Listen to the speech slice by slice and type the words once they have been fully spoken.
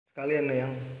Kalian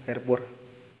yang airport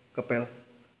kepel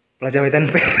pelajar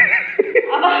medan fair.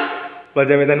 Apa?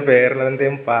 Pelajar medan fair lantai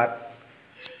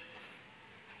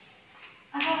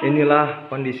 4. Inilah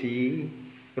kondisi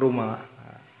rumah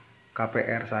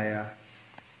KPR saya,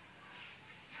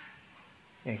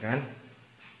 ya kan?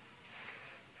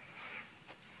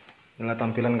 Inilah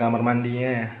tampilan kamar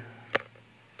mandinya ya.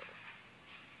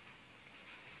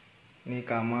 Ini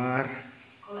kamar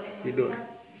tidur.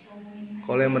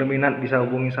 Kalau yang berminat bisa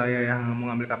hubungi saya yang mau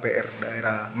ngambil KPR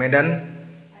daerah Medan.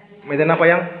 Medan apa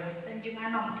yang? Tanjung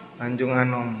Anom. Tanjung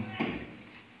Anom.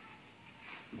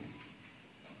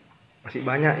 Masih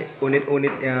banyak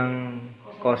unit-unit yang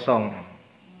kosong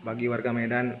bagi warga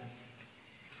Medan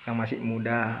yang masih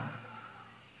muda,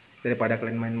 daripada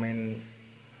kalian main-main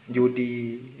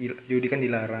judi. Judi kan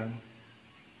dilarang.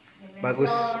 Bagus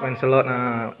main slot,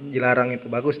 nah dilarang itu.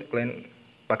 Bagus kalian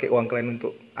pakai uang kalian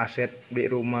untuk aset beli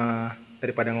rumah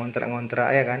daripada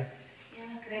ngontrak-ngontrak, ya kan?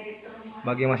 Ya, kredit rumah.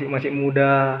 Bagi masih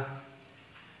muda,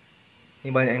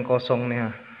 ini banyak yang kosong nih ya.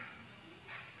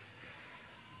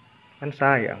 Kan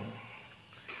sayang.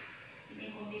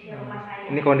 Ini kondisi rumah saya.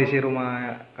 Ini kondisi rumah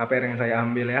KPR yang saya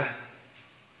ambil ya.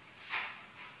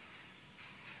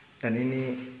 Dan ini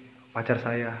pacar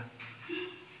saya,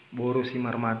 Boru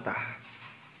Simar Mata.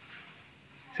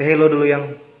 Say hello dulu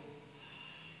yang.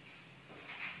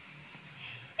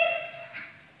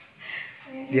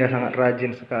 Dia sangat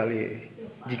rajin sekali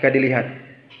jika dilihat.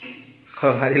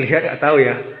 Kalau nggak dilihat nggak tahu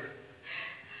ya.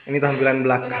 Ini tampilan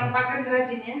belakang. Penampakan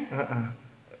rajin ya.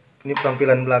 Ini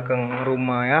tampilan belakang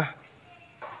rumah ya.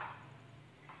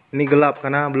 Ini gelap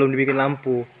karena belum dibikin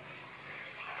lampu.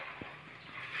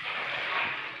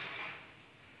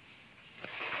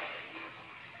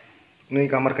 Ini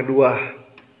kamar kedua.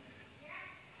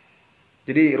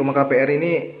 Jadi rumah KPR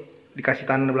ini dikasih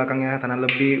tanah belakangnya, tanah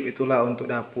lebih, itulah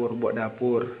untuk dapur, buat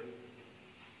dapur.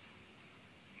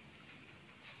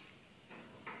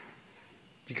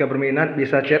 Jika berminat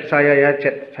bisa chat saya ya,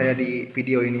 chat saya di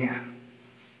video ini ya.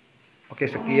 Oke,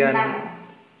 sekian.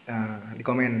 Nah, di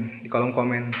kolom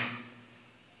komen.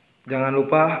 Jangan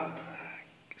lupa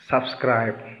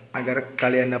subscribe agar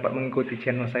kalian dapat mengikuti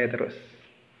channel saya terus.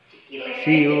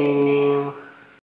 See you.